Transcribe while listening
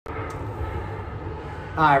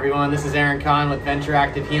Hi everyone, this is Kahn with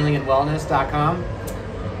VentureActiveHealingAndWellness.com.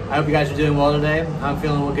 I hope you guys are doing well today. I'm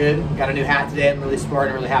feeling good. Got a new hat today I'm really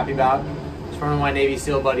sporting and really happy about. It's from one of my Navy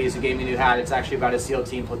SEAL buddies who gave me a new hat. It's actually about a SEAL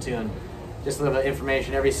team platoon. Just a little bit of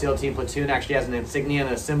information, every SEAL team platoon actually has an insignia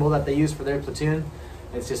and a symbol that they use for their platoon.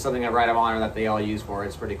 It's just something, a right of honor that they all use for.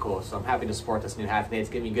 It's pretty cool. So I'm happy to support this new hat today. It's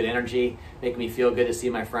giving me good energy, making me feel good to see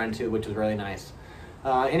my friend too, which was really nice.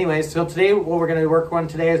 Anyways, so today what we're going to work on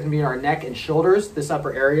today is going to be our neck and shoulders, this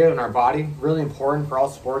upper area in our body. Really important for all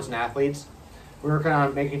sports and athletes. We're working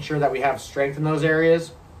on making sure that we have strength in those areas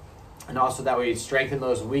and also that we strengthen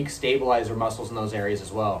those weak stabilizer muscles in those areas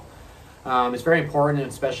as well. It's very important,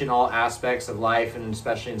 especially in all aspects of life and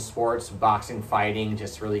especially in sports, boxing, fighting,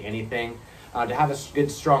 just really anything, to have a good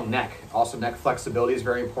strong neck. Also neck flexibility is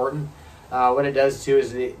very important. What it does too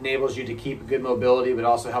is it enables you to keep good mobility but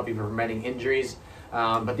also help you preventing injuries.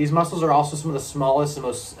 But these muscles are also some of the smallest and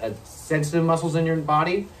most sensitive muscles in your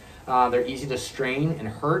body. They're easy to strain and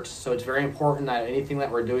hurt, so it's very important that anything that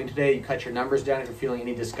we're doing today, you cut your numbers down if you're feeling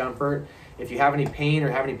any discomfort. If you have any pain or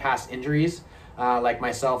have any past injuries, like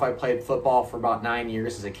myself, I played football for about 9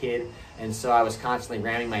 years as a kid, and so I was constantly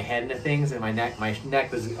ramming my head into things, and my neck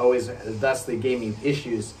was always, thusly gave me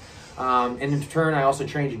issues. And in turn, I also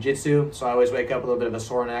train jiu-jitsu, so I always wake up with a little bit of a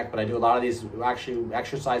sore neck, but I do a lot of these actually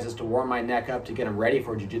exercises to warm my neck up to get them ready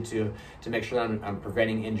for jiu-jitsu to make sure that I'm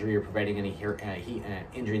preventing injury or preventing any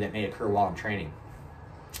injury that may occur while I'm training.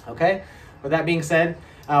 Okay, with that being said,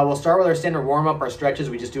 we'll start with our standard warm-up, our stretches.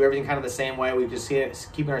 We just do everything kind of the same way. We just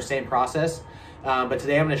keeping our same process. But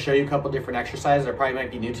today I'm going to show you a couple different exercises that probably might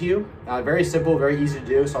be new to you. Very simple, very easy to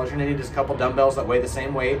do. So all you're going to need is a couple dumbbells that weigh the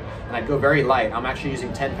same weight, and I'd go very light. I'm actually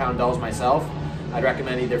using 10-pound bells myself. I'd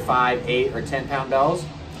recommend either 5, 8, or 10-pound bells.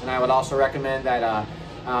 And I would also recommend that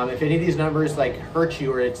if any of these numbers like hurt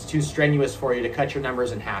you or it's too strenuous for you, to cut your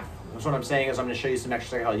numbers in half. That's what I'm saying is I'm going to show you some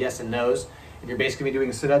exercises called yes and no's. And you're basically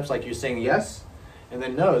doing sit-ups like you're saying yes, and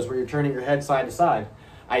then no's where you're turning your head side to side.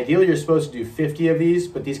 Ideally, you're supposed to do 50 of these,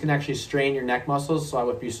 but these can actually strain your neck muscles. So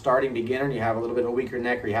if you're starting beginner and you have a little bit of a weaker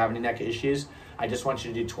neck or you have any neck issues, I just want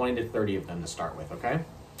you to do 20 to 30 of them to start with, okay? And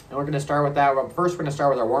we're going to start with that. First, we're going to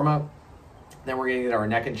start with our warm-up. Then we're going to get our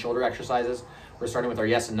neck and shoulder exercises. We're starting with our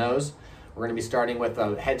yes and no's. We're going to be starting with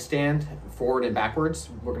a headstand, forward and backwards.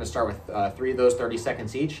 We're going to start with 3 of those, 30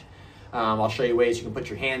 seconds each. I'll show you ways you can put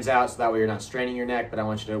your hands out so that way you're not straining your neck, but I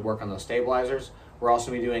want you to work on those stabilizers. We're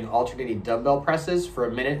also going to be doing alternating dumbbell presses for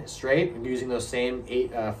a minute straight, using those same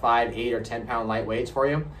 5, 8, or 10-pound light weights for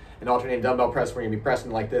you. And alternating dumbbell press, we're going to be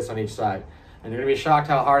pressing like this on each side. And you're going to be shocked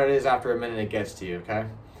how hard it is after a minute it gets to you, okay?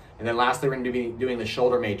 And then lastly, we're going to be doing the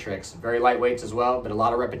shoulder matrix. Very light weights as well, but a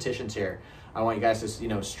lot of repetitions here. I want you guys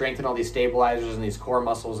to strengthen all these stabilizers and these core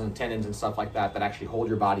muscles and tendons and stuff like that that actually hold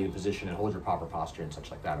your body in position and hold your proper posture and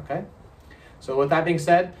such like that, okay? So with that being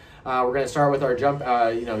said, we're going to start with our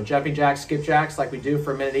jumping jacks, skip jacks like we do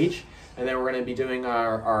for a minute each. And then we're going to be doing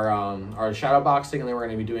our shadow boxing, and then we're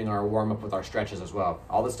going to be doing our warm-up with our stretches as well.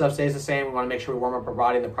 All the stuff stays the same. We want to make sure we warm up our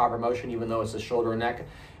body in the proper motion, even though it's the shoulder and neck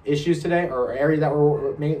issues today, or area that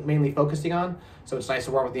we're mainly focusing on. So it's nice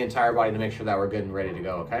to warm up the entire body to make sure that we're good and ready to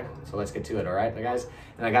go, okay? So let's get to it, all right, guys?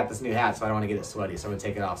 And I got this new hat, so I don't want to get it sweaty, so I'm going to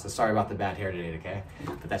take it off. So sorry about the bad hair today, okay?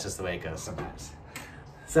 But that's just the way it goes sometimes.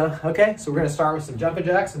 So, okay, so we're going to start with some jumping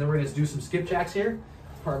jacks, and then we're going to do some skip jacks here.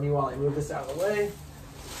 Pardon me while I move this out of the way.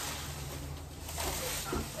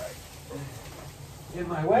 In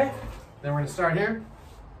my way. Then we're going to start here.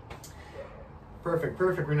 Perfect,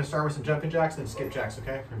 perfect. We're going to start with some jumping jacks and skip jacks,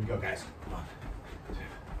 okay? Here we go, guys. Come on.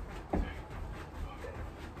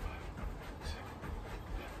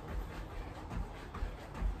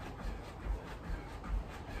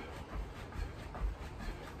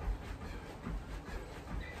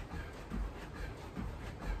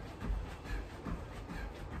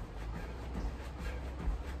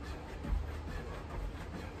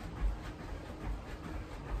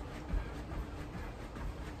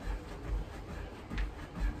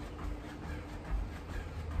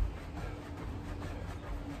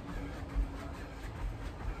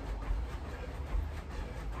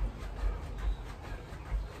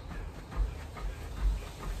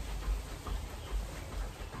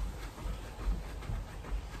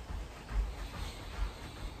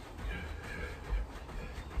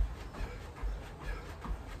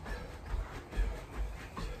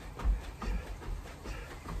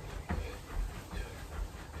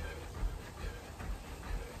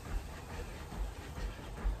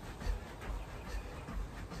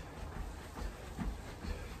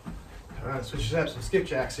 All right, switch it up, some skip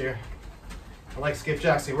jacks here. I like skip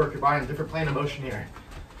jacks, they work your body in a different plane of motion here.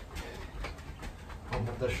 Open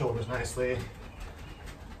up those shoulders nicely.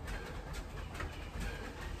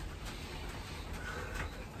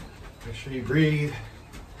 Make sure you breathe.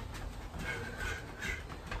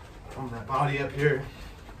 Warm that body up here.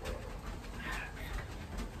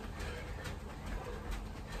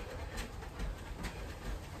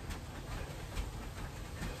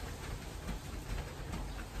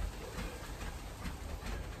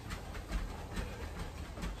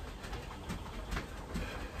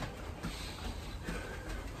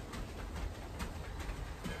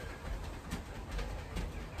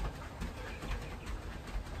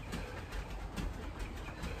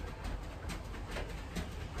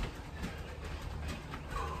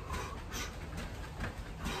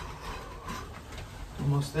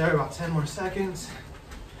 Almost there, about 10 more seconds.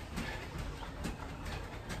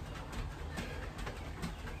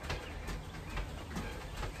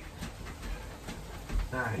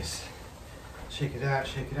 Nice. Shake it out,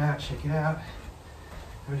 shake it out, shake it out.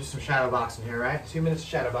 We'll do some shadow boxing here, right? 2 minutes of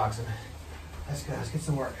shadow boxing. Let's go, let's get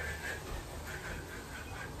some work.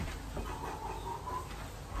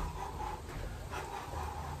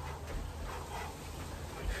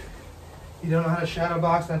 If you don't know how to shadow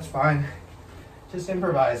box, that's fine. Just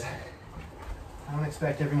improvise. I don't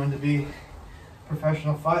expect everyone to be a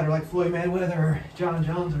professional fighter like Floyd Mayweather or John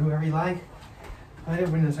Jones or whoever you like.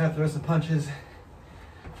 Everyone just have to throw some punches,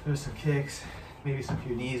 throw some kicks, maybe some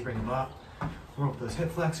few knees, bring them up, warm up those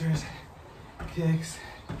hip flexors, kicks.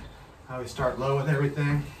 I always start low with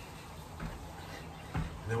everything, and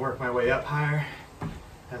then work my way up higher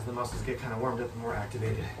as the muscles get kind of warmed up and more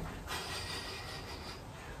activated.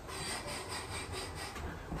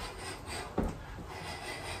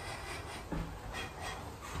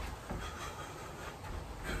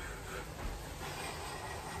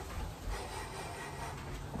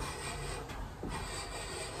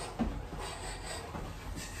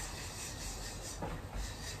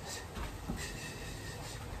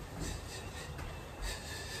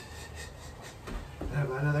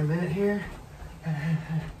 About another minute here.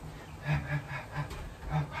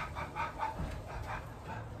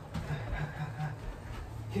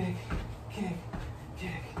 Kick, kick,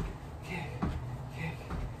 kick, kick, kick,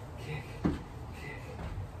 kick, kick,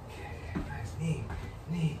 kick. Nice. Knee,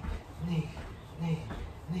 knee, knee, knee,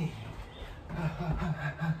 knee.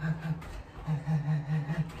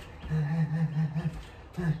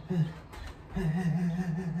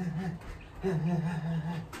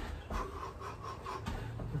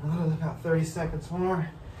 About 30 seconds more.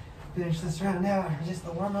 Finish this round out. Just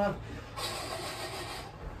the warm up.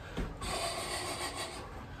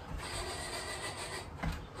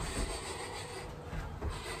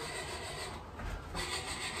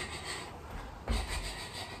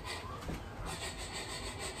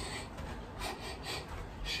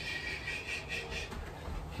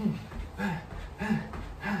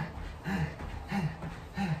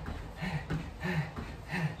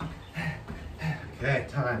 Okay,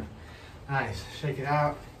 time. Nice. Shake it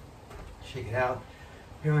out. Shake it out.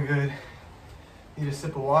 Feeling good. Need a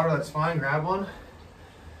sip of water, that's fine. Grab one.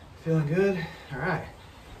 Feeling good. All right.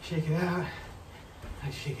 Shake it out.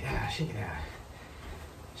 Shake it out. Shake it out.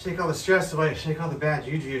 Shake all the stress away. Shake all the bad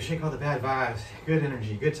juju. Shake all the bad vibes. Good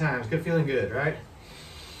energy. Good times. Good feeling good, right?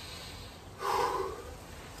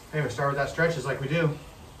 Anyway, start with that stretch just like we do.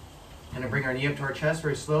 Gonna bring our knee up to our chest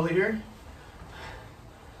very slowly here.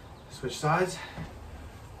 Switch sides.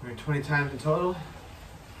 We're doing 20 times in total.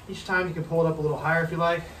 Each time you can pull it up a little higher if you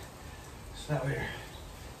like. So that way you're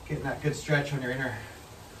getting that good stretch on your inner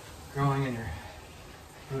growing and your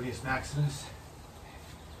gluteus maximus.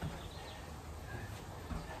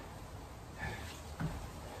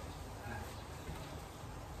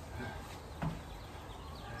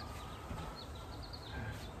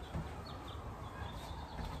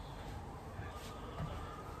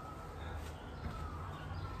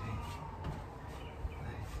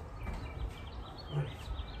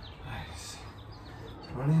 Nice.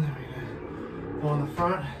 20, there we go. Pull in the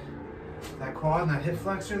front, that quad and that hip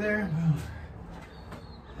flexor there. Move.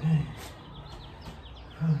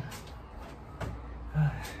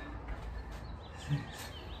 5, 6,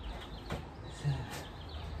 7,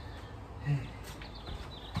 8, 9,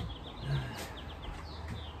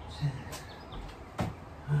 10,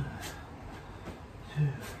 1, 2,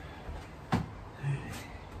 3,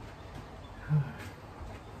 4,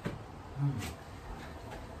 5,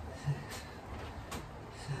 6,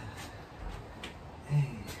 7, 8,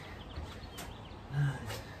 9,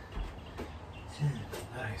 10.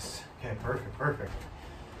 Nice. Okay, perfect, perfect.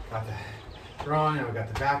 Got the groin and we got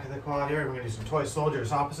the back of the quad here. We're gonna do some toy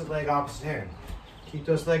soldiers, opposite leg, opposite hand. Keep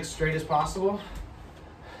those legs straight as possible.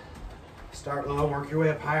 Start low, work your way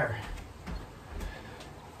up higher.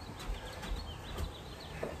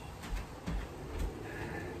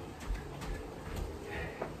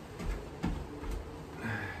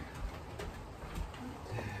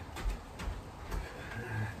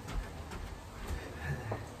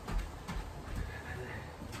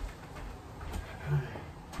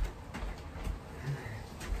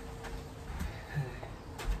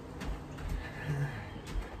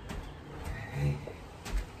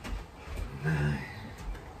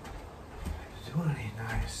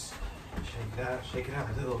 out, shake it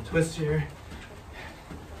out. Do a little twist here.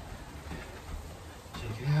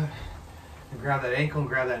 Shake it out. And grab that ankle and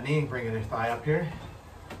grab that knee and bring your thigh up here.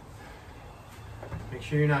 Make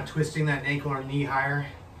sure you're not twisting that ankle or knee higher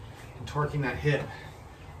and torquing that hip.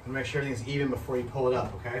 And make sure everything's even before you pull it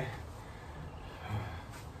up, okay?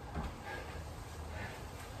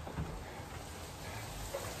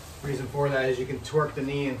 Reason for that is you can torque the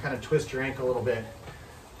knee and kind of twist your ankle a little bit.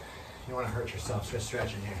 You don't want to hurt yourself, so just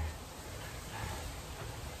stretching here.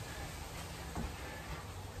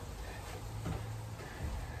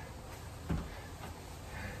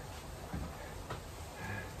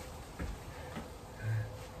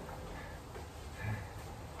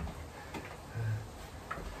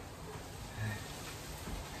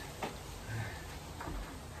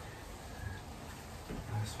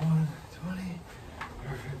 Last one, 20.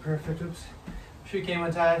 Perfect, perfect. Oops. Shoe came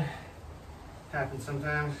untied. Happens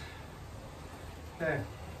sometimes. Okay,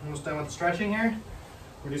 almost done with the stretching here.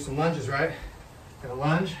 We'll do some lunges, right? Got a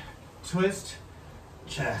lunge, twist,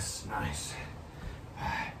 chest. Nice.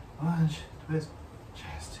 Lunge, twist,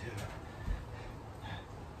 chest.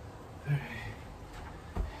 2, 3,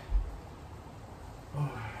 4,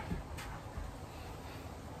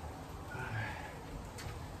 5,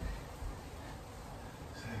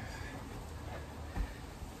 6, 7,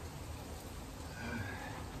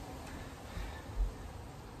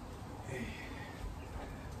 8, 9,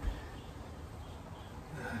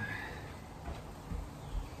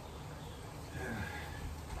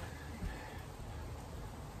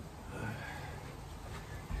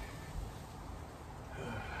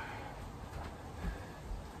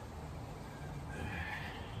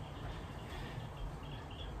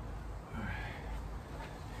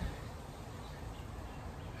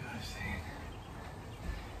 10,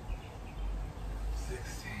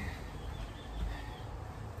 16,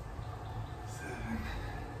 7,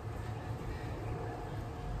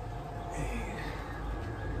 8,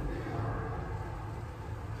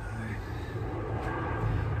 9,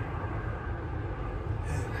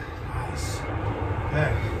 10. Nice.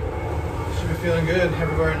 Okay. Should be feeling good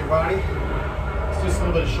everywhere in your body. Let's do just a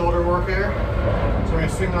little bit of shoulder work here. So we're going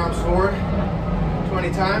to swing the arms forward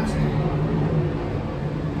 20 times.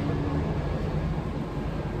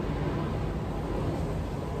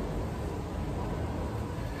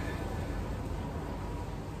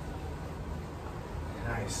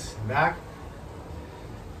 Nice. And back.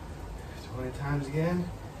 20 times again.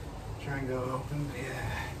 Try and go open. Yeah.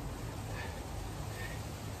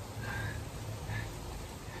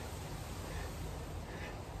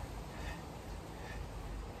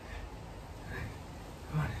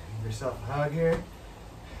 Come on. Give yourself a hug here.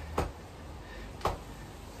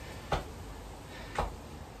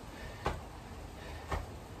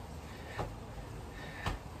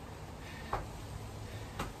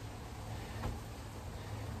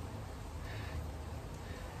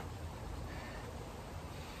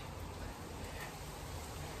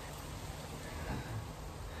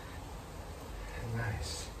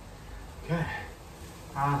 Nice. Okay.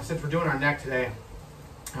 Since we're doing our neck today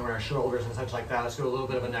and our shoulders and such like that, let's do a little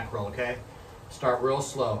bit of a neck roll, okay? Start real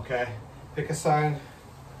slow, okay? Pick a side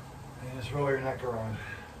and just roll your neck around.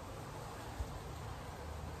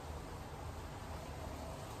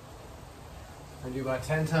 I do about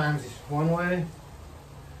 10 times one way.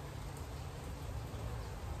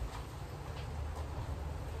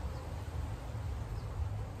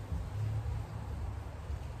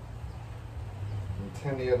 And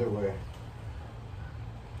 10 the other way.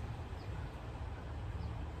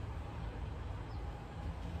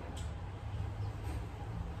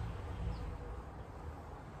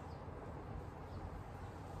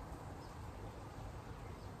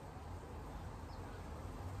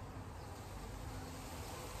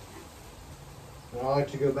 And I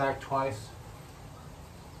like to go back twice.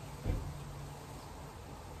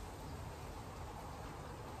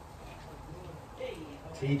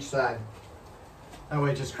 To each side. That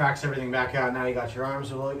way it just cracks everything back out. Now you got your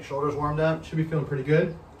arms and your shoulders warmed up. Should be feeling pretty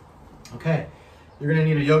good. Okay, you're gonna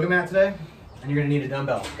need a yoga mat today, and you're gonna need a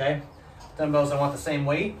dumbbell, okay? Dumbbells, I want the same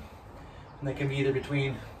weight, and they can be either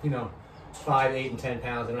between, 5, 8, and 10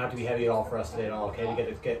 pounds. They don't have to be heavy at all for us today at all, okay?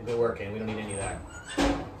 To get good work in. We don't need any of that.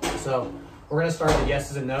 So we're gonna start with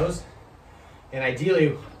yeses and nos. And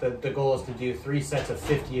ideally, the goal is to do 3 sets of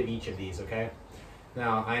 50 of each of these, okay?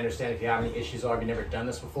 Now, I understand if you have any issues or if you've never done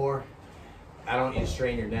this before, I don't want you to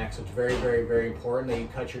strain your neck, so it's very, very, very important that you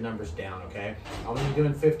cut your numbers down, okay? I'm gonna be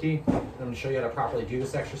doing 50. I'm gonna show you how to properly do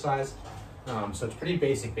this exercise. So it's pretty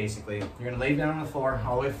basic, basically. You're gonna lay down on the floor,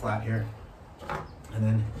 all the way flat here. And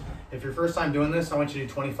then, if your first time doing this, I want you to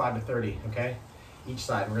do 25 to 30, okay? Each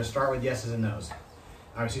side. We're gonna start with yeses and nos.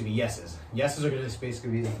 excuse me, yeses. Yeses are going to just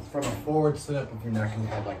basically be from a forward sit up with your neck and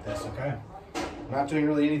your head like this, okay? Not doing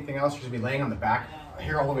really anything else. You're just going to be laying on the back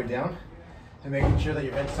here all the way down and making sure that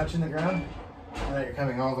your head's touching the ground and that you're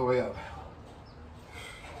coming all the way up.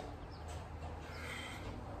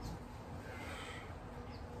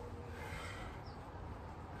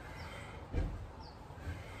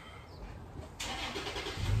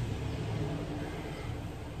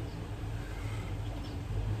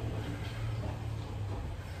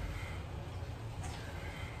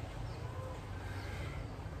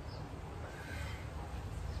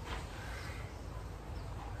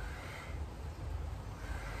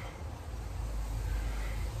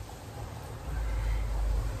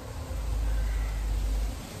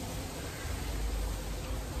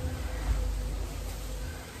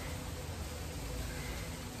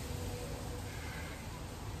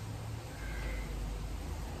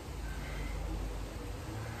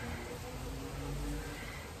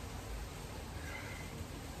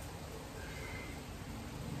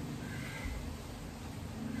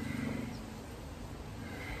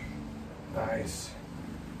 Nice.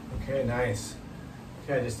 Okay, nice.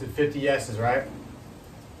 Okay, I just did 50 yeses, right?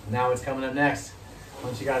 Now what's coming up next?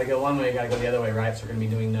 Once you gotta go one way, you gotta go the other way, right? So we're gonna be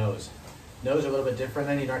doing nose. Nose are a little bit different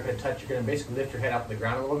then. You're not gonna touch, you're gonna basically lift your head up to the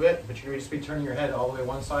ground a little bit, but you're gonna just be turning your head all the way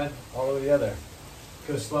one side, all the way the other.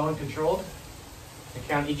 Go slow and controlled. And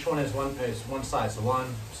count each one as one side. So 1,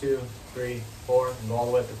 2, 3, 4, and go all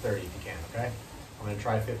the way up to 30 if you can, okay? I'm gonna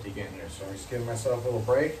try 50 again here. So I'm just giving myself a little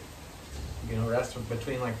break. You know, rest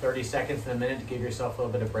between like 30 seconds and a minute to give yourself a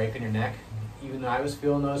little bit of break in your neck. Even though I was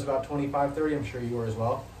feeling those about 25, 30, I'm sure you were as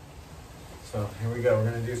well. So here we go. We're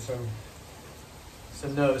gonna do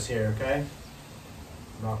some nose here, okay?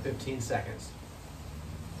 About 15 seconds.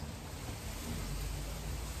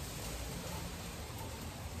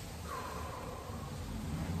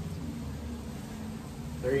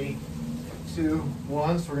 Three, 2,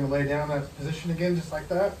 1. So we're gonna lay down that position again, just like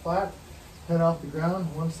that, flat. Head off the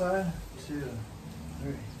ground, one side, 2,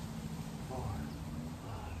 3, 4,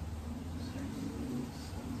 5, 6, 7,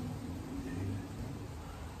 8.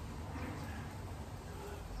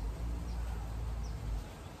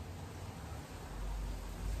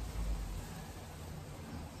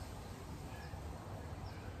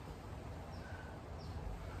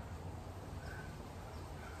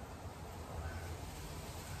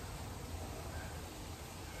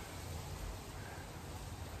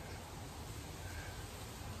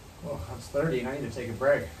 Well, that's 30. I need to take a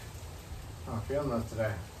break. I'm not feeling that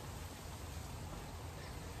today.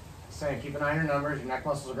 Saying, keep an eye on your numbers. Your neck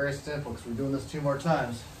muscles are very stiff because we're doing this 2 more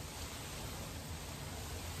times.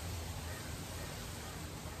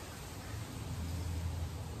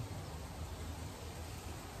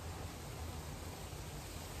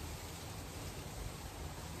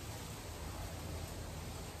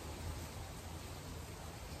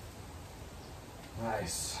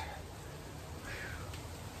 Nice.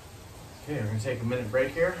 Okay, we're gonna take a minute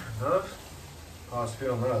break here. Pause,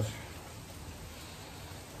 feel, and rest.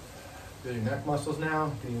 Feel your neck muscles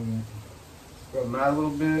now. Rub them out a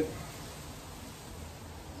little bit.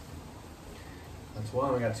 That's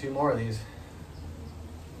one. We got 2 more of these.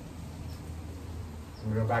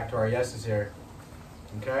 We're gonna go back to our yeses here.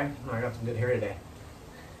 Okay? I got some good here today.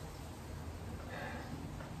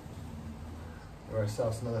 Give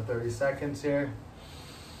ourselves another 30 seconds here.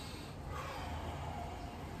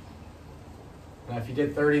 Now, if you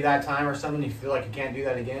did 30 that time or something, you feel like you can't do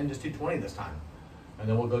that again, just do 20 this time. And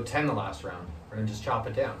then we'll go 10 the last round. We're gonna just chop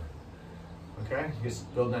it down. Okay?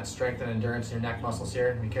 Just building that strength and endurance in your neck muscles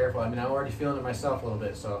here. Be careful. I mean, I'm already feeling it myself a little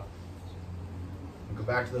bit, so. We'll go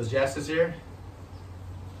back to those yeses here.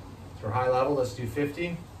 For high level, let's do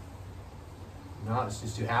 50. No, let's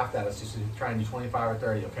just do half that. Let's just try and do 25 or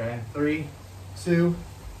 30, okay? 3, 2,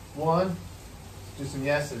 1. Let's do some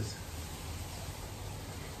yeses.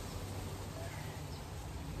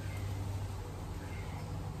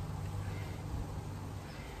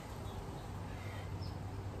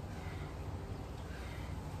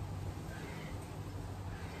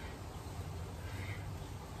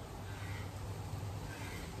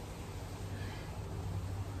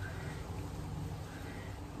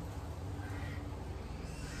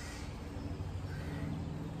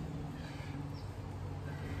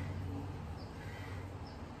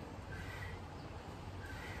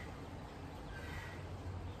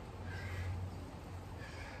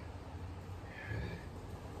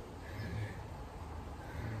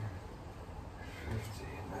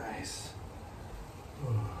 Nice.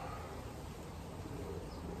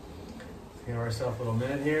 Let's give ourselves a little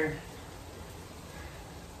minute here.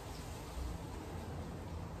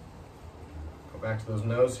 Go back to those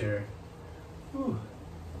nose here. Whew.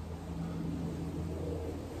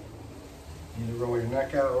 You need to roll your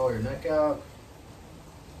neck out, roll your neck out.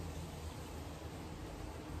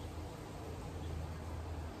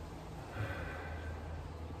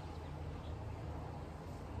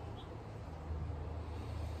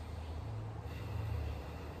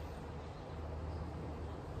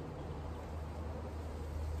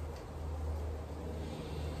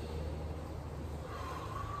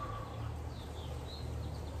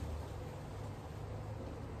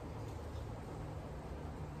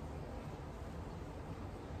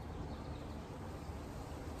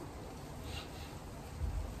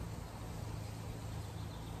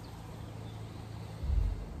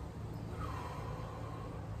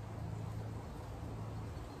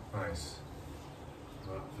 Nice.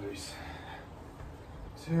 3,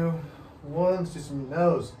 2, 1. Let's do some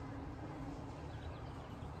nose.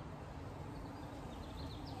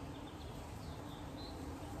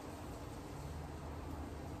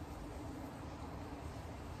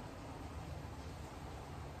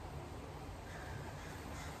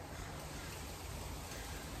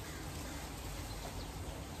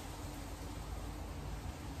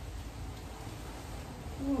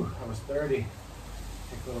 Ooh, that was 30.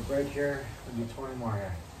 Take a little break here. We'll do 20 more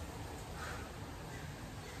here.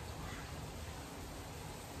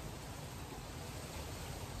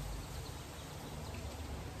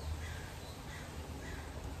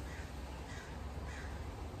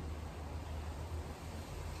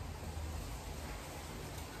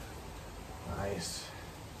 Nice.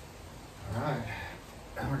 All right.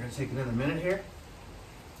 And we're going to take another minute here.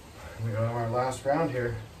 We go to our last round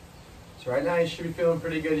here. So right now you should be feeling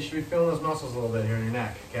pretty good. You should be feeling those muscles a little bit here in your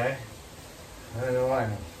neck, okay? I don't know why.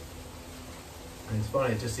 And it's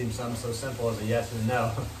funny, it just seems something so simple as a yes and a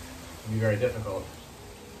no can be very difficult.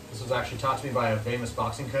 This was actually taught to me by a famous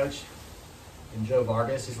boxing coach, named Joe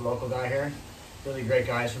Vargas. He's a local guy here. Really great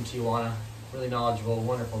guy. He's from Tijuana. Really knowledgeable,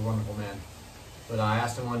 wonderful, wonderful man. But I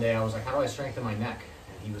asked him one day, I was like, how do I strengthen my neck?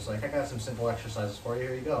 And he was like, I got some simple exercises for you.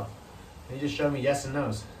 Here you go. And he just showed me yes and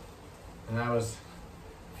no's. And I was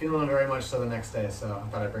feeling very much so the next day, so I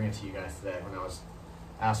thought I'd bring it to you guys today when I was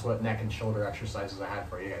asked what neck and shoulder exercises I had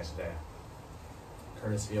for you guys today.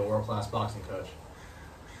 Courtesy of a world-class boxing coach.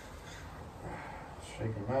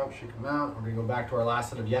 Shake them out, shake them out. We're gonna go back to our last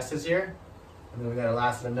set of yeses here, and then we got our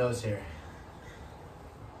last set of no's here.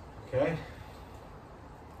 Okay?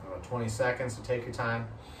 About 20 seconds, so take your time.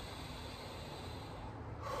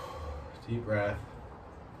 Deep breath.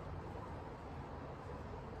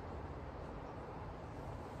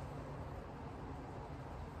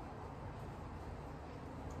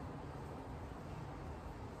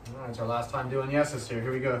 All right, it's our last time doing yeses here.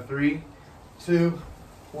 Here we go. 3, 2,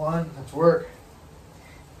 1. Let's work.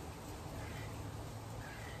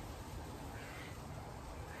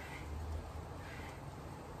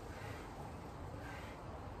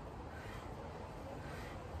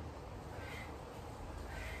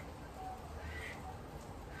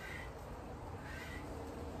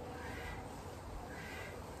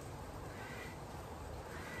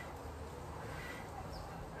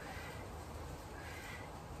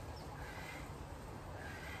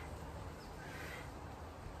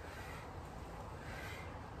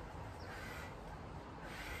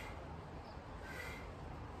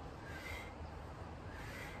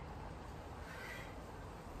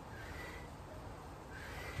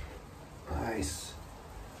 Nice.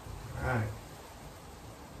 All right.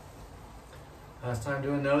 Last time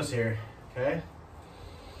doing those here, okay?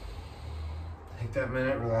 Take that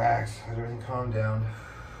minute, relax, let everything calm down.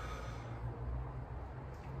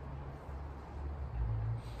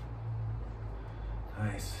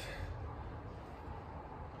 Nice.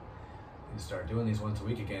 I'm gonna start doing these once a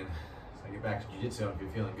week again. So I get back to jiu-jitsu, I'll be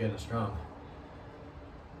feeling good and strong.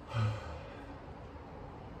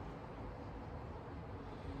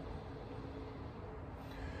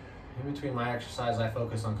 In between my exercise, I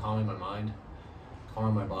focus on calming my mind,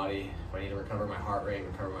 calming my body. If I need to recover my heart rate,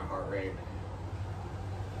 recover my heart rate.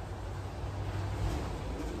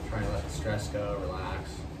 Trying to let the stress go, relax.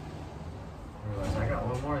 I realize I got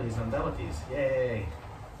one more of these, I'm done with these. Yay!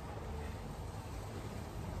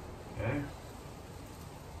 Okay.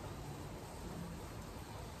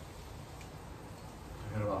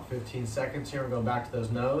 I got about 15 seconds here. We're going back to those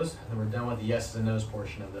no's, and then we're done with the yeses and no's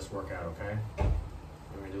portion of this workout, okay?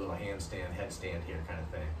 We're going to do a little handstand, headstand here kind of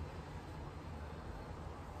thing.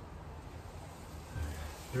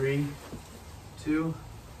 3, 2,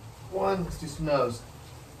 1. Let's do some no's.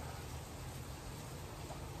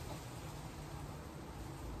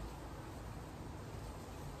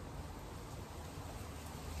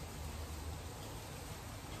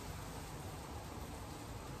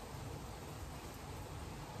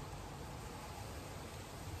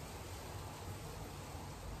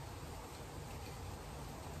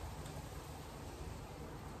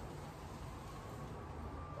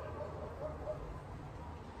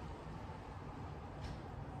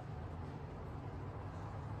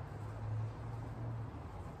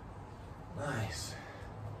 Nice.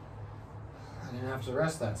 I didn't have to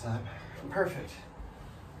rest that time. Perfect.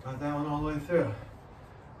 Got that one all the way through.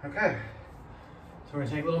 Okay. So we're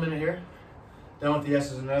gonna take a little minute here. Done with the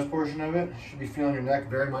S's and O's portion of it. You should be feeling your neck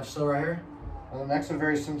very much so right here. Well, the neck's a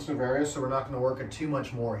very sensitive area, so we're not gonna work it too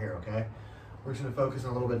much more here, okay? We're just gonna focus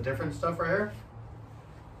on a little bit different stuff right here,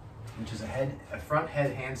 which is a front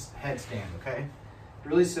headstand, okay?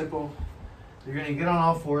 Really simple. You're gonna get on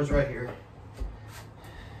all fours right here.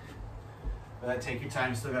 But take your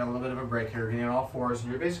time, still got a little bit of a break here. You're getting on all fours,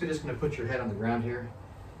 and you're basically just gonna put your head on the ground here.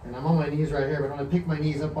 And I'm on my knees right here, but I'm gonna pick my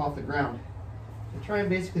knees up off the ground. And try and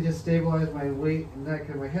basically just stabilize my weight and neck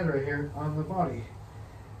and my head right here on the body.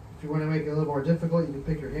 If you want to make it a little more difficult, you can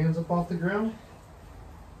pick your hands up off the ground.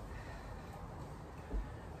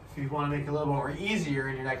 If you want to make it a little more easier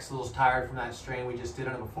and your neck's a little tired from that strain we just did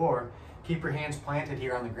on it before, keep your hands planted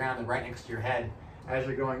here on the ground and right next to your head as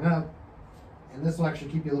you're going up. And this will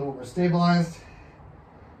actually keep you a little more stabilized.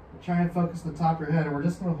 Try and focus on the top of your head, and we're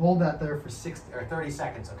just going to hold that there for 30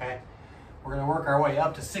 seconds, okay? We're going to work our way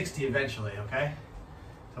up to 60 eventually, okay?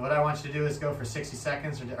 So what I want you to do is go for 60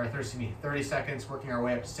 seconds, or 30 seconds, working our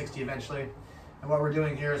way up to 60 eventually. And what we're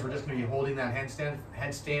doing here is we're just going to be holding that headstand,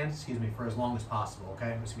 for as long as possible,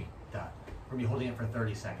 okay? We're going to be holding it for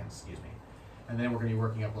 30 seconds, And then we're going to be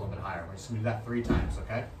working up a little bit higher. We're just going to do that 3 times,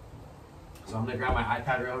 okay? So I'm going to grab my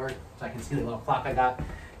iPad right over so I can see the little clock I got,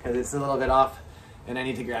 because it's a little bit off, and I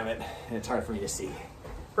need to grab it, and it's hard for me to see.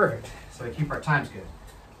 Perfect. So we keep our times good,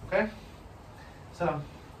 okay? So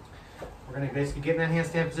we're going to basically get in that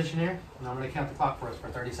handstand position here, and I'm going to count the clock for us for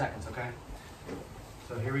 30 seconds, okay?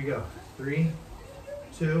 So here we go. 3,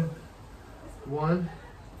 2, 1.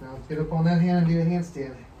 Now let's get up on that hand and do a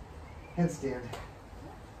handstand. Headstand.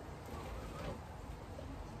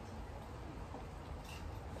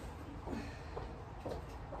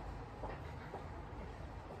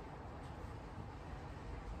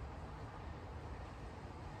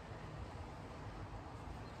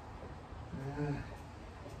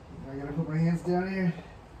 I gotta put my hands down here.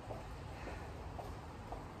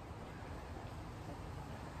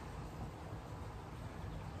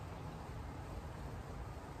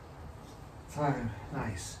 Time.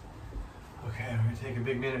 Nice. Okay, we're gonna take a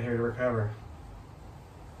big minute here to recover.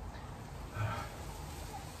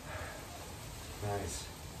 Nice.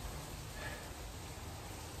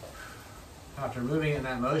 After moving in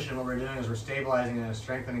that motion, what we're doing is we're stabilizing and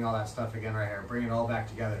strengthening all that stuff again right here. Bring it all back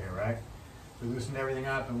together here, right? We loosened everything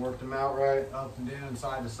up and worked them out right, up and down,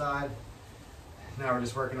 side to side. Now we're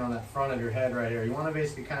just working on that front of your head right here. You want to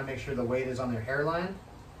basically kind of make sure the weight is on your hairline.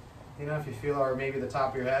 You know, if you feel, or maybe the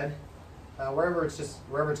top of your head. Wherever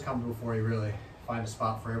it's comfortable for you, really. Find a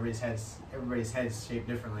spot for everybody's head's shaped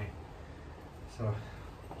differently. So,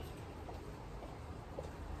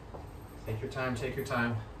 take your time, take your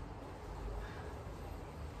time.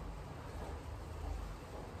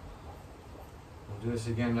 We'll do this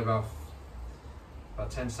again in about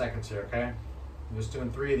 10 seconds here, okay? I'm just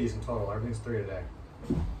doing 3 of these in total. Everything's 3 today.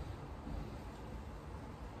 So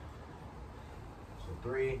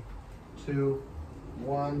 3, 2,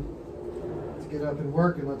 1. Let's get up and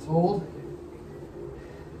work, and let's hold.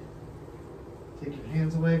 Take your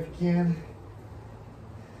hands away if you can.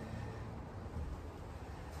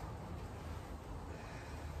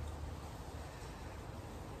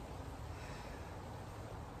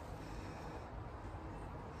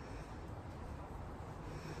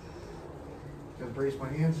 Gotta brace my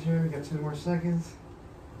hands here. We got 2 more seconds.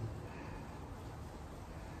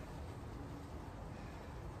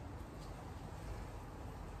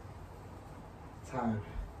 Time.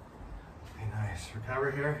 Okay, nice.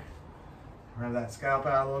 Recover here. Rub that scalp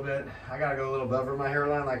out a little bit. I gotta go a little above my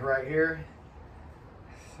hairline, like right here.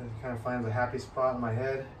 So it kind of finds a happy spot in my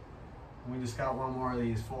head. And we just got 1 more of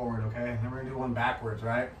these forward, okay? Then we're gonna do 1 backwards,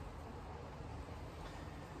 right?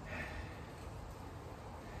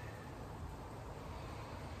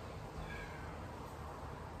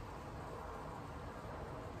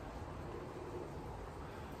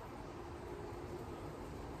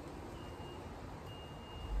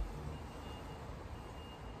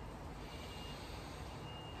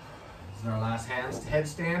 This is our last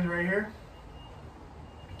headstand right here.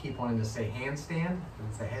 I keep wanting to say handstand, but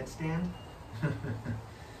it's a headstand.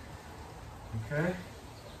 Okay.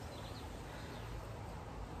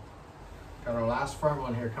 Got our last front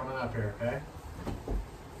one here coming up here, okay?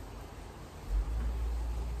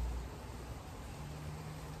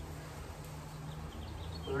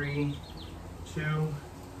 Three, 2,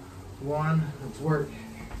 1, let's work.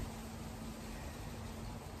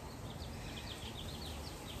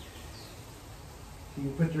 You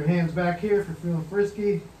can put your hands back here if you're feeling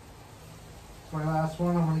frisky. It's my last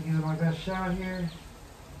one. I'm going to give it my best shot here.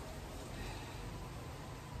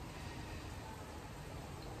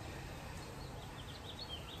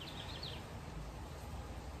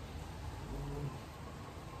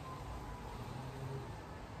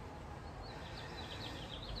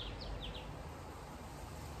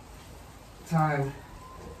 Time.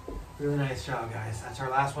 Really nice job, guys. That's our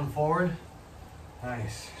last one forward.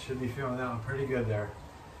 Nice. Should be feeling that one pretty good there.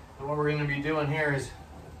 And what we're going to be doing here is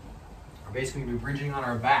we're basically going to be bridging on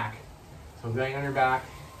our back. So going on your back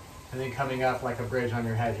and then coming up like a bridge on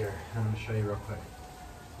your head here. I'm going to show you real quick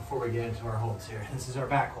before we get into our holds here. This is our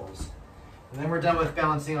back holds. And then we're done with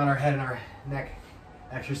balancing on our head and our neck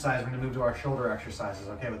exercise. We're going to move to our shoulder exercises,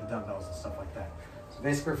 okay, with the dumbbells and stuff like that. So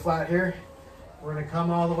basically we're flat here. We're going to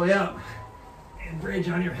come all the way up and bridge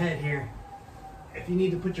on your head here. If you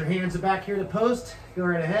need to put your hands back here to post, go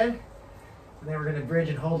right ahead. And then we're going to bridge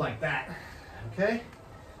and hold like that. Okay?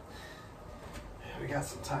 We got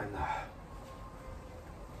some time now.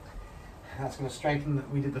 That's going to strengthen.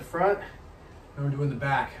 We did the front, and we're doing the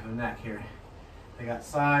back of the neck here. I got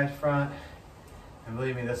side, front, and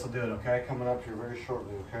believe me, this will do it, okay? Coming up here very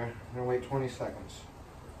shortly, okay? I'm going to wait 20 seconds.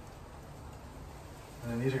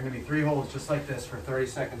 And then these are going to be 3 holds just like this for 30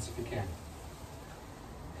 seconds if you can.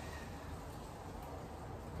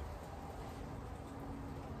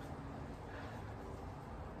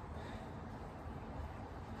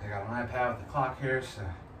 I got an iPad with the clock here, so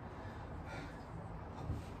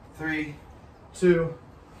 3, 2,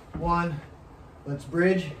 1. Let's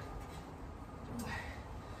bridge.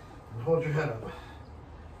 And hold your head up.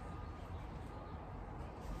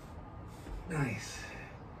 Nice.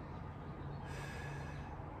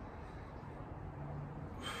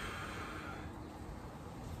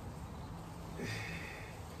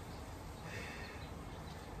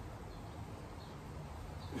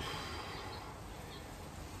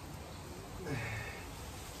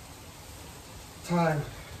 Time.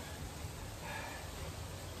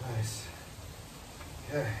 Nice.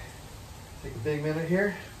 Okay. Take a big minute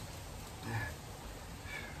here.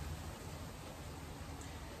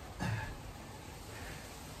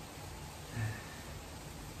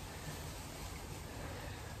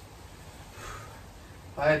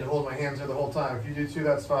 I had to hold my hands there the whole time. If you do too,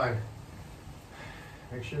 that's fine.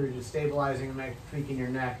 Make sure you're just stabilizing and tweaking your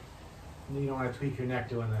neck. You don't want to tweak your neck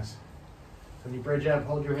doing this. So when you bridge up,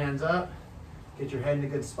 hold your hands up. Get your head in a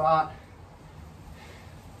good spot.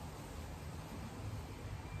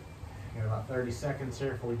 Got about 30 seconds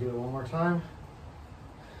here before we do it one more time.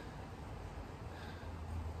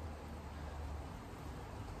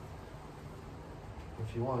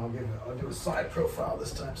 If you want, I'll do a side profile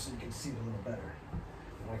this time so you can see it a little better.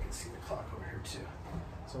 And I can see the clock over here too.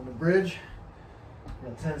 So I'm gonna bridge. I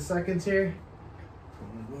got 10 seconds here.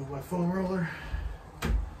 I'm gonna move my foam roller.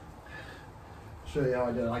 Show you how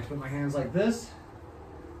I do it. I like to put my hands like this.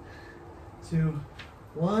 2,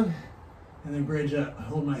 1, and then bridge up.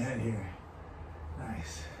 Hold my head here.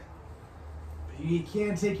 Nice. If you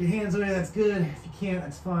can take your hands away, that's good. If you can't,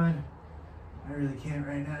 that's fine. I really can't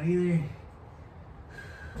right now either.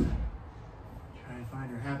 Try and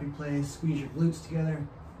find your happy place. Squeeze your glutes together.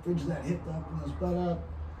 Bridge that hip up and those butt up.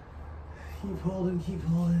 Keep holding, keep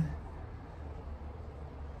holding.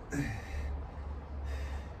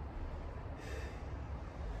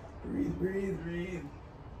 Breathe, breathe, breathe.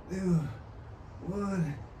 2,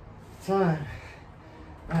 1. Time.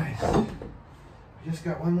 Nice. We just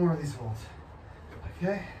got one more of these holds.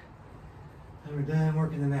 Okay? And we're done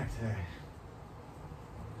working the neck today.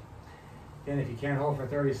 Again, if you can't hold for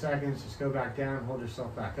 30 seconds, just go back down, hold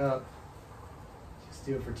yourself back up. Just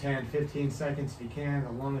do it for 10, 15 seconds if you can,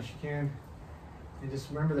 the longest you can. And just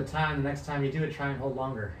remember the time, the next time you do it, try and hold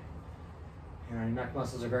longer. You know, your neck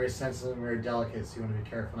muscles are very sensitive and very delicate, so you want to be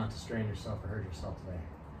careful not to strain yourself or hurt yourself today.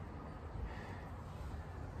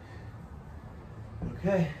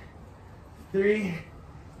 Okay, 3,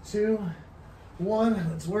 2, 1,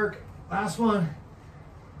 let's work. Last one.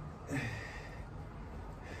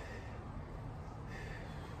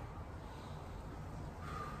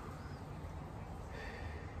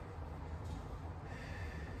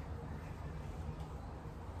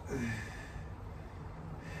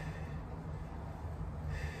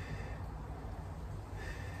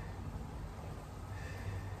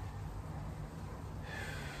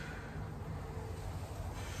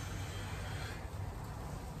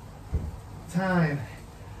 Time.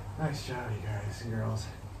 Nice job, you guys and girls.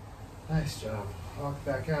 Nice job. Walk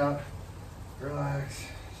back out. Relax.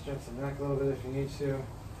 Stretch the neck a little bit if you need to.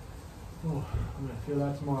 Oh, I'm gonna feel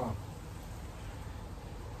that tomorrow.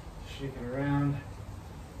 Shaking around.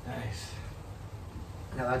 Nice.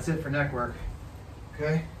 Now that's it for neck work.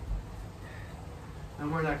 Okay? No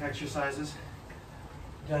more neck exercises.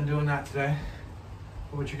 Done doing that today.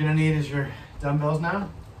 But what you're gonna need is your dumbbells now.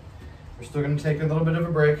 We're still gonna take a little bit of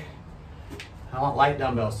a break. I want light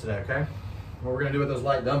dumbbells today, okay? What we're gonna do with those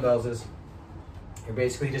light dumbbells is you're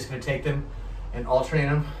basically just gonna take them and alternate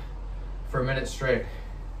them for a minute straight,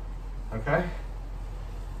 okay?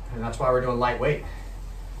 And that's why we're doing lightweight,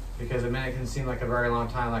 because a minute can seem like a very long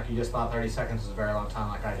time, like you just thought 30 seconds was a very long time,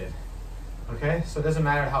 like I did. Okay, so it doesn't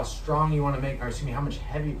matter how strong you want to make, or excuse me, how much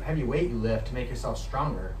heavy weight you lift to make yourself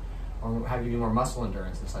stronger, or have you do more muscle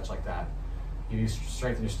endurance and such like that. You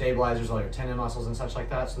strengthen your stabilizers, all your tendon muscles and such like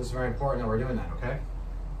that. So this is very important that we're doing that, okay?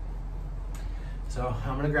 So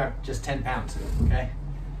I'm gonna grab just 10 pounds, okay?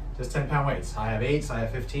 Just 10-pound weights. I have 8s, I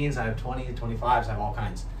have 15s, I have 20, 25s, I have all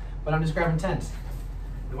kinds. But I'm just grabbing 10s.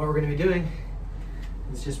 And what we're gonna be doing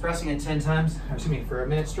is just pressing it 10 times, or excuse me, for a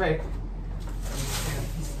minute straight.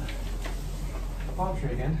 Palm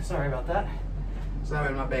tree again, sorry about that. So that way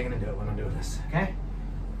I'm not banging into it when I'm doing this, okay?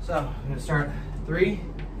 So I'm gonna start 3,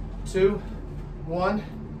 2, 1.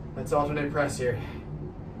 Let's alternate press here.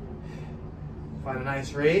 Find a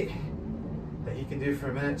nice rate that you can do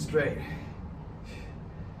for a minute straight.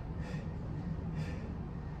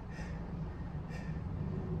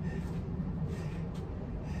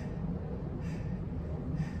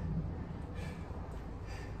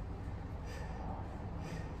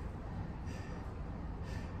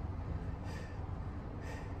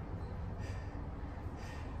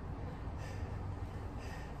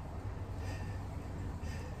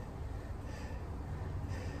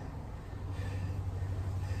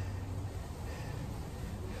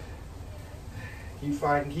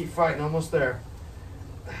 Keep fighting, almost there.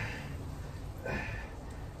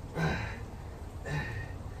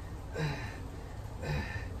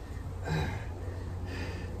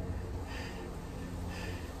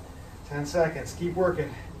 10 seconds, keep working.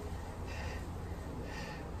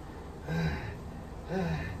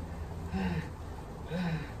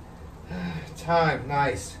 Time,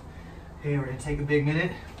 nice. Okay, we're gonna take a big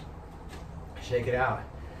minute, shake it out.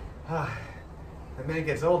 That minute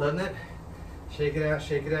gets old, doesn't it? Shake it out,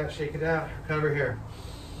 shake it out, shake it out. Recover here.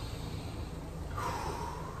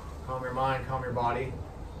 Calm your mind, calm your body.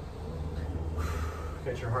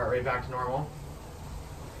 Get your heart rate back to normal.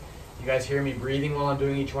 You guys hear me breathing while I'm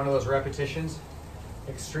doing each one of those repetitions?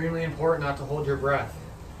 Extremely important not to hold your breath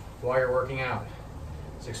while you're working out.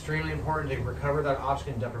 It's extremely important to recover that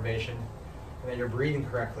oxygen deprivation and that you're breathing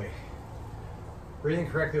correctly. Breathing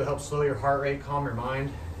correctly will help slow your heart rate, calm your mind,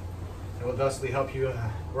 and will thusly help you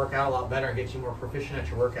work out a lot better and get you more proficient at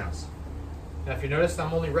your workouts. Now if you notice,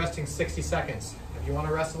 I'm only resting 60 seconds. If you want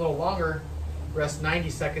to rest a little longer, rest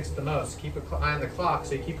 90 seconds at the most. Keep an eye on the clock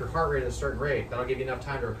so you keep your heart rate at a certain rate. That'll give you enough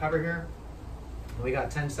time to recover here. And we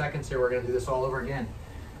got 10 seconds here. We're going to do this all over again.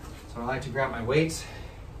 So I like to grab my weights,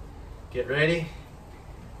 get ready.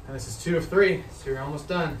 And this is 2 of 3, so you're almost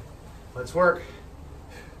done. Let's work.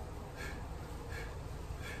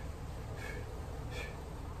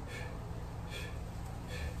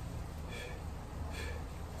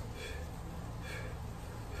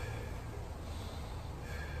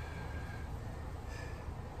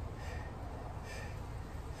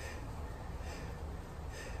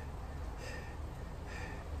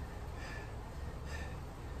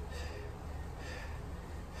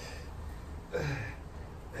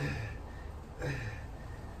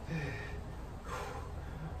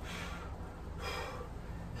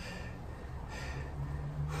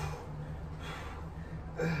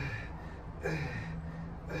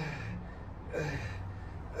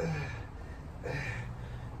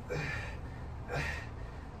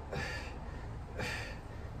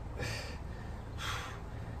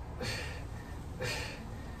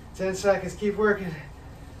 10 seconds, keep working.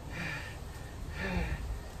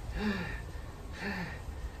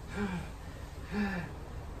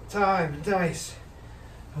 Time, nice.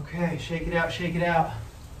 Okay, shake it out, shake it out.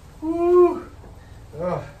 Woo!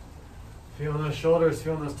 Oh, feeling those shoulders,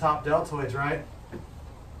 feeling those top deltoids, right?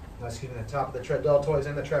 Excuse me, the top of the deltoids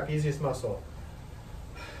and the trapezius muscle.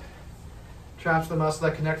 Trap's the muscle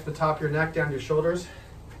that connects the top of your neck down to your shoulders.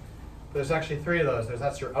 There's actually 3 of those.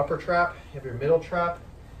 That's your upper trap, you have your middle trap,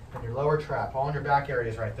 and your lower trap, all in your back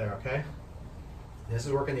areas right there, okay? This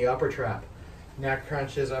is working the upper trap. Neck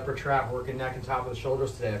crunches, upper trap, working neck and top of the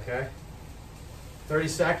shoulders today, okay? 30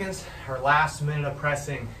 seconds, our last minute of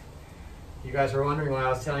pressing. You guys were wondering why I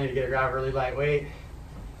was telling you to grab really light weight.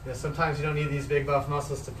 You know, sometimes you don't need these big buff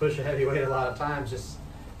muscles to push a heavy weight a lot of times. Just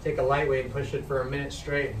take a light weight and push it for a minute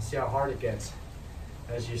straight and see how hard it gets,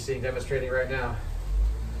 as you're seeing demonstrating right now.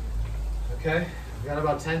 Okay, we've got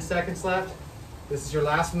about 10 seconds left. This is your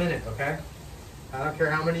last minute, okay? I don't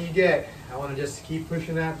care how many you get. I want to just keep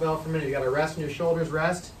pushing that belt for a minute. You got to rest in your shoulders,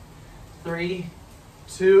 rest. 3,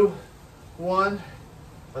 2, 1.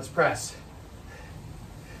 Let's press.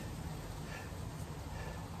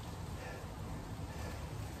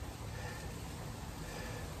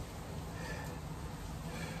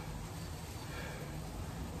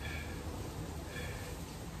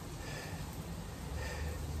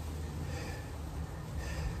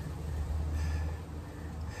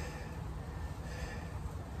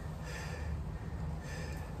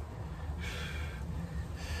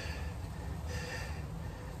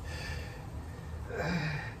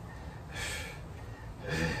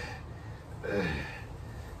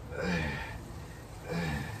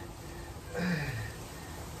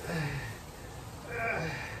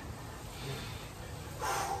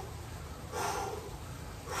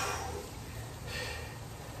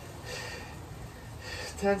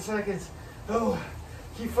 Ten seconds. Oh,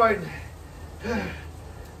 keep fighting.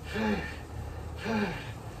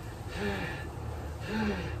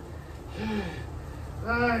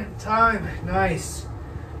 9, time. Nice.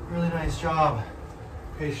 Really nice job.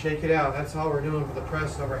 Okay, shake it out. That's all we're doing for the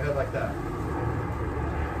press overhead like that.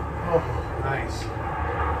 Oh, nice.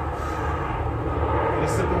 Get a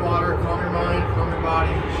sip of water, calm your mind, calm your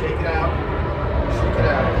body, shake it out. Shake it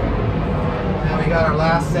out. Now we got our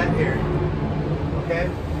last set here. Okay?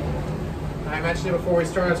 I mentioned it before we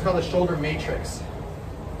started, it's called the shoulder matrix.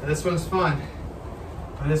 And this one's fun.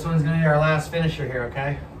 But this one's gonna be our last finisher here,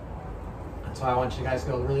 okay? That's why I want you guys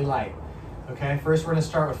to go really light. Okay, first we're gonna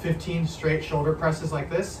start with 15 straight shoulder presses like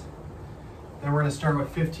this. Then we're gonna start with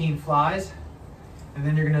 15 flies. And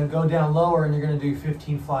then you're gonna go down lower and you're gonna do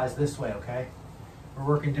 15 flies this way, okay? We're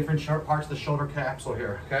working different parts of the shoulder capsule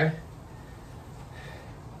here, okay?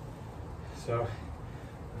 So,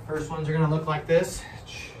 the first ones are gonna look like this.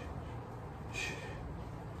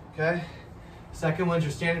 Okay? Second ones,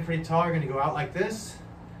 you're standing pretty tall, you're gonna go out like this.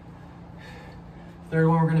 Third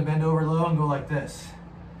one, we're gonna bend over low and go like this.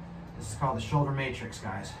 This is called the shoulder matrix,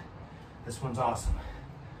 guys. This one's awesome.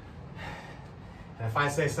 And if I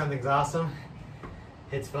say something's awesome,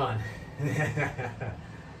 it's fun.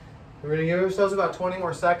 We're gonna give ourselves about 20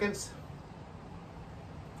 more seconds.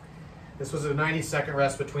 This was a 90-second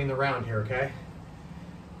rest between the round here, okay?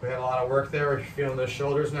 We had a lot of work there. We're feeling those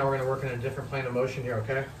shoulders. Now we're gonna work in a different plane of motion here,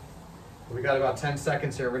 okay? We got about 10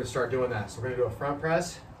 seconds here. We're gonna start doing that. So we're gonna do a front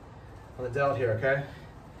press on the delt here, okay?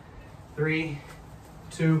 3,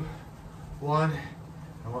 2, 1.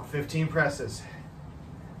 I want 15 presses.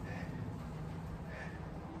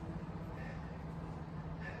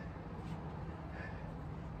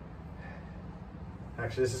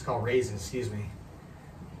 Actually, this is called raises, excuse me.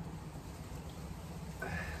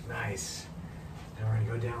 Nice. Now we're gonna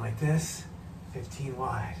go down like this, 15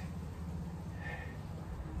 wide.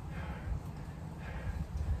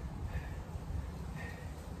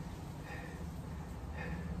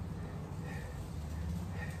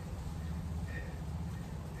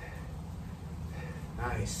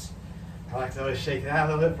 Nice. I like to always shake it out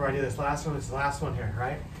a little bit before I do this last one. It's the last one here,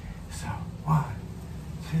 right? So, 1,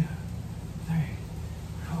 2, 3,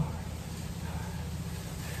 4.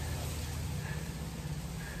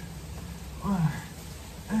 1,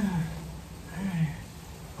 2, 3,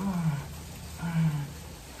 4.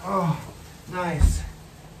 Oh, nice.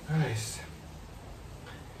 Nice.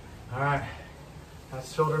 All right.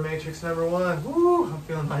 That's shoulder matrix number 1. Woo! I'm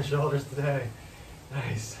feeling my shoulders today.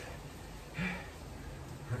 Nice.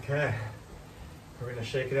 Okay, we're gonna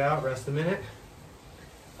shake it out, rest a minute.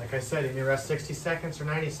 Like I said, you may rest 60 seconds or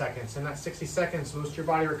 90 seconds. In that 60 seconds, most of your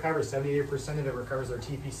body recovers. 78% of it recovers their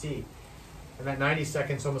TPC. And that 90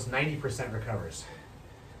 seconds, almost 90% recovers.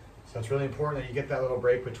 So it's really important that you get that little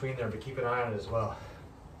break between there, but keep an eye on it as well.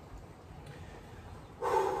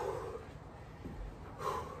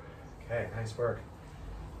 Okay, nice work.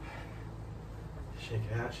 Shake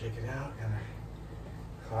it out, shake it out.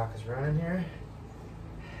 Clock is running here.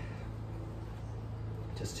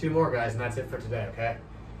 Just 2 more, guys, and that's it for today, okay?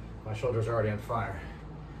 My shoulders are already on fire.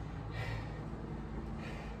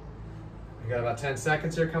 We got about 10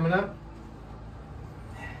 seconds here coming up.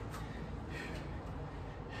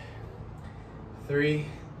 3,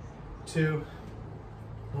 2,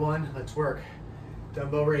 1, let's work.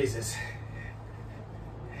 Dumbbell raises.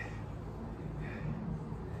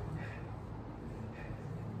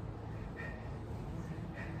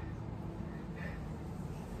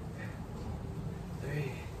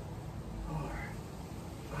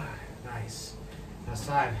 Now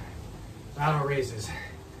side, lateral raises.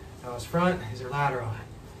 That was front, these are lateral.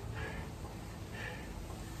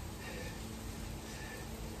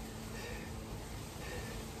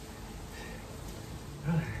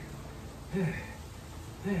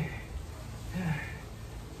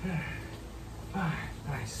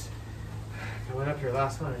 Nice. Going up here,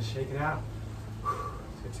 last one, and shake it out.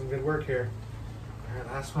 Let's get some good work here. All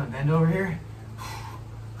right, last one, bend over here.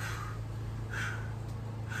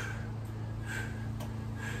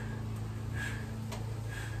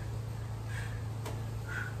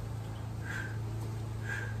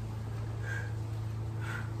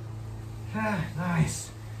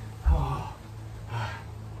 Nice. Oh,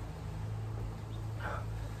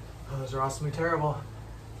 those are awesomely terrible.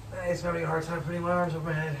 Nice, I'm having a hard time putting my arms over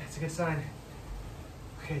my head. It's a good sign.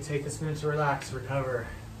 Okay, take this minute to relax, recover.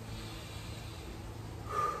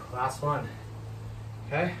 Last one.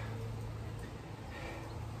 Okay?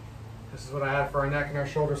 This is what I have for our neck and our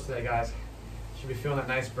shoulders today, guys. Should be feeling that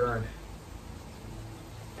nice burn.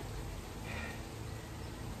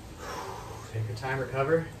 Take your time,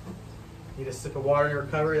 recover. Need a sip of water in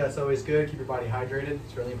recovery, that's always good. Keep your body hydrated,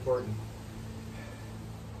 it's really important.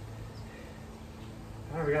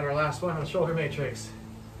 All right, we got our last one on the shoulder matrix.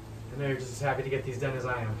 I know you're just as happy to get these done as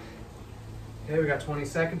I am. Okay, we got 20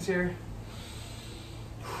 seconds here.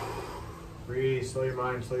 Breathe, slow your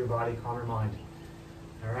mind, slow your body, calm your mind.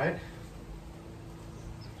 All right?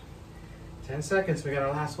 10 seconds, we got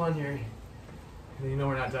our last one here. And you know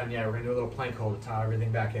we're not done yet. We're gonna do a little plank hold to tie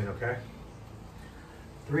everything back in, okay?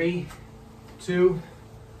 3, 2,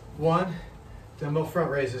 1, dumbbell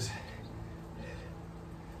front raises.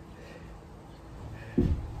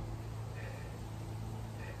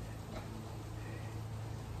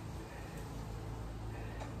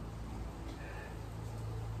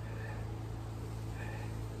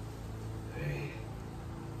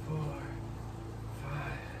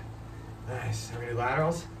 Nice. We're gonna do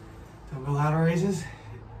laterals. Dumbbell lateral raises.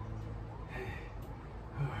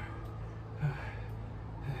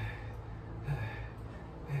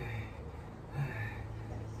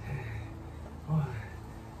 One,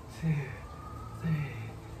 two, three.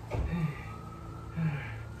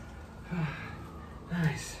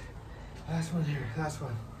 Nice. Last one here. Last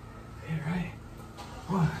one. Here, right?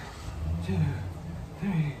 1, 2,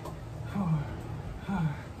 3, 4, 5,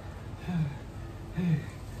 6, 7, 8,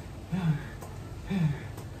 9, 10.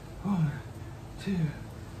 1, 2,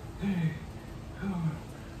 3, 4,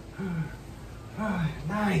 5.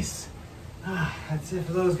 Nice. That's it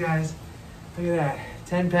for those guys. Look at that.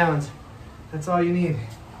 10 pounds. That's all you need.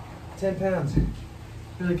 10 pounds.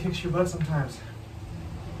 Really kicks your butt sometimes.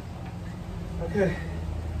 Okay.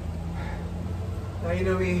 Now you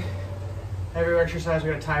know me. Every exercise, we're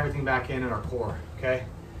going to tie everything back in our core. Okay?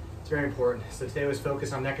 It's very important. So today was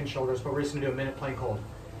focused on neck and shoulders, but we're just going to do a minute plank hold.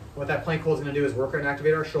 What that plank hold is going to do is work and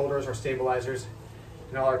activate our shoulders, our stabilizers,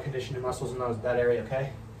 and all our conditioning muscles in that area,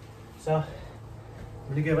 okay? So, I'm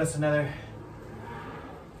going to give us another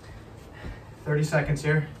 30 seconds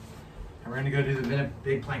here, and we're going to go do the minute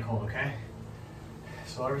big plank hold, okay?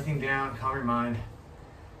 Slow everything down, calm your mind,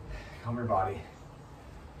 calm your body.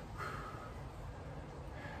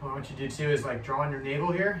 What I want you to do too is like draw on your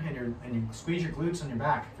navel here, and you squeeze your glutes on your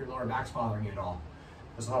back if your lower back's bothering you at all.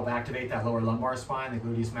 This will help activate that lower lumbar spine, the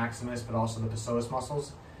gluteus maximus, but also the psoas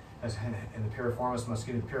muscles, and the piriformis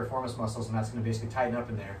muscles, and that's going to basically tighten up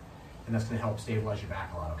in there, and that's going to help stabilize your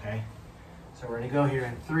back a lot, okay? So we're going to go here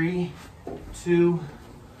in 3, 2,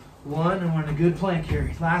 1, and we're in a good plank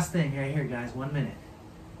here. Last thing right here, guys, 1 minute.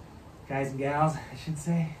 Guys and gals, I should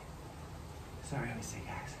say. Sorry, let me say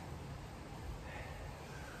guys.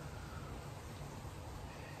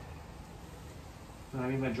 What I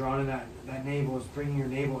mean by drawing in that navel is bringing your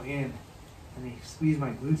navel in, and then squeeze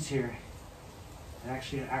my glutes here. It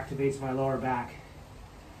actually activates my lower back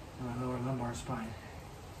and my lower lumbar spine.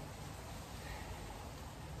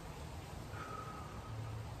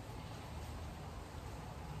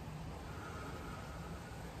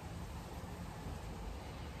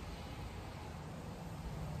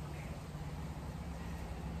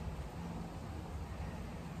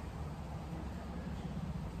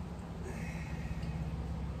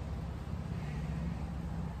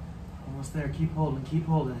 Almost there, keep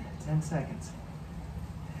holding, 10 seconds.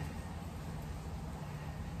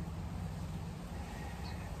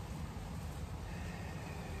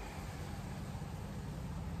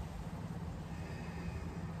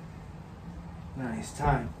 Nice,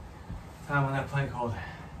 time on that plank hold.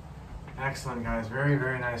 Excellent, guys, very,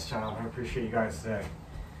 very nice job. I appreciate you guys today.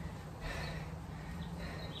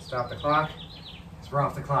 Stop the clock, because we're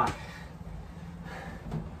off the clock.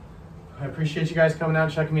 I appreciate you guys coming out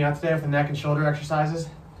and checking me out today with the neck and shoulder exercises.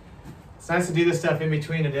 It's nice to do this stuff in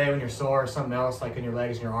between a day when you're sore or something else, like in your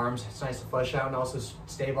legs and your arms. It's nice to flush out and also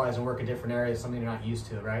stabilize and work in different areas, something you're not used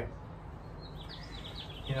to, right?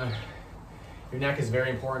 You know, Your neck is a very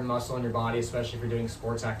important muscle in your body, especially if you're doing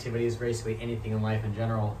sports activities, basically anything in life in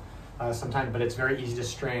general. Sometimes, but it's very easy to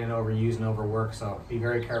strain and overuse and overwork, so be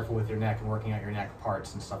very careful with your neck and working out your neck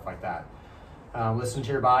parts and stuff like that. Listen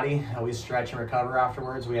to your body. Always stretch and recover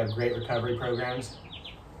afterwards. We have great recovery programs.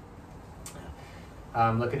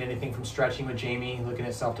 Look at anything from stretching with Jamie, looking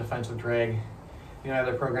at self-defense with Greg.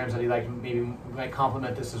 Other programs that you like maybe might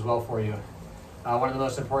complement this as well for you. One of the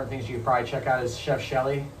most important things you could probably check out is Chef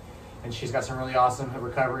Shelly, and she's got some really awesome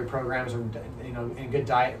recovery programs and good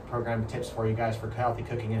diet program tips for you guys for healthy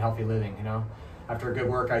cooking and healthy living. After a good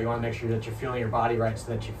workout, you want to make sure that you're fueling your body right so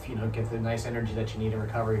that you get the nice energy that you need in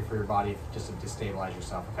recovery for your body, just to stabilize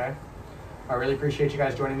yourself. Okay. I really appreciate you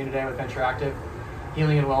guys joining me today with Venture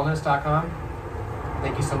healingandwellness.com.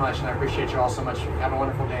 Thank you so much, and I appreciate you all so much. Have a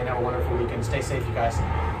wonderful day and have a wonderful weekend. Stay safe, you guys.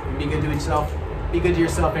 And be good to yourself. Be good to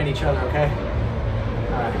yourself and each other, okay?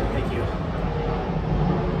 All right, thank you.